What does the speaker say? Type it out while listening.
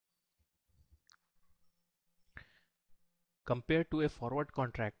Compared to a forward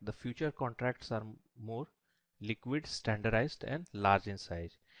contract, the future contracts are more liquid, standardized, and large in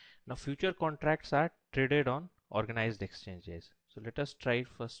size. Now, future contracts are traded on organized exchanges. So let us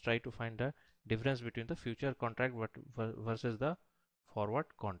first try to find the difference between the future contract versus the forward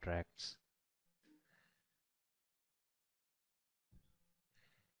contracts.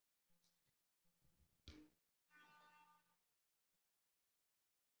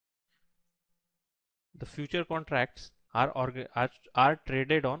 The future contracts are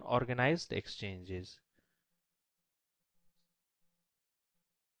traded on organized exchanges,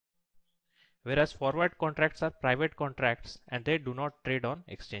 whereas forward contracts are private contracts and they do not trade on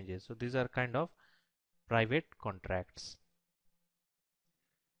exchanges. So these are kind of private contracts.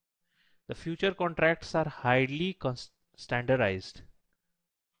 The future contracts are highly standardized,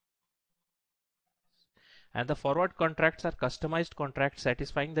 and the forward contracts are customized contracts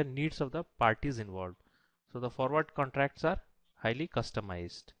satisfying the needs of the parties involved. So the forward contracts are highly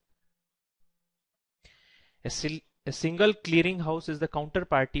customized. A single clearing house is the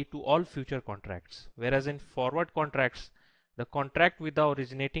counterparty to all future contracts, whereas in forward contracts, the contract with the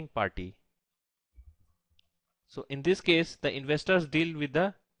originating party. So in this case, the investors deal with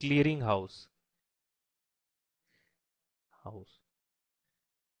the clearing house.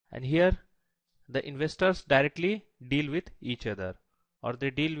 And here, the investors directly deal with each other, or they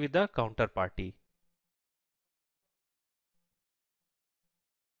deal with the counterparty.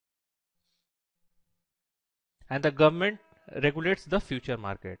 And the government regulates the future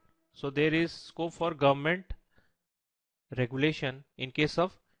market. So there is scope for government regulation in case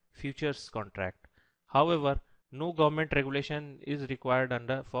of futures contract. However, no government regulation is required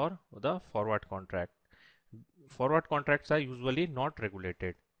for the forward contract. Forward contracts are usually not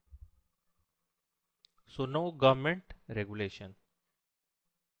regulated. So no government regulation.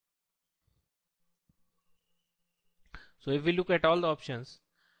 So if we look at all the options,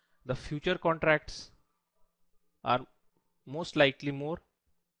 the future contracts are most likely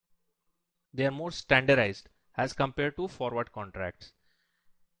they are more standardized as compared to forward contracts,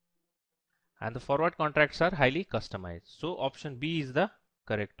 and the forward contracts are highly customized. So option B is the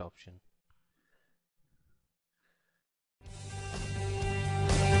correct option.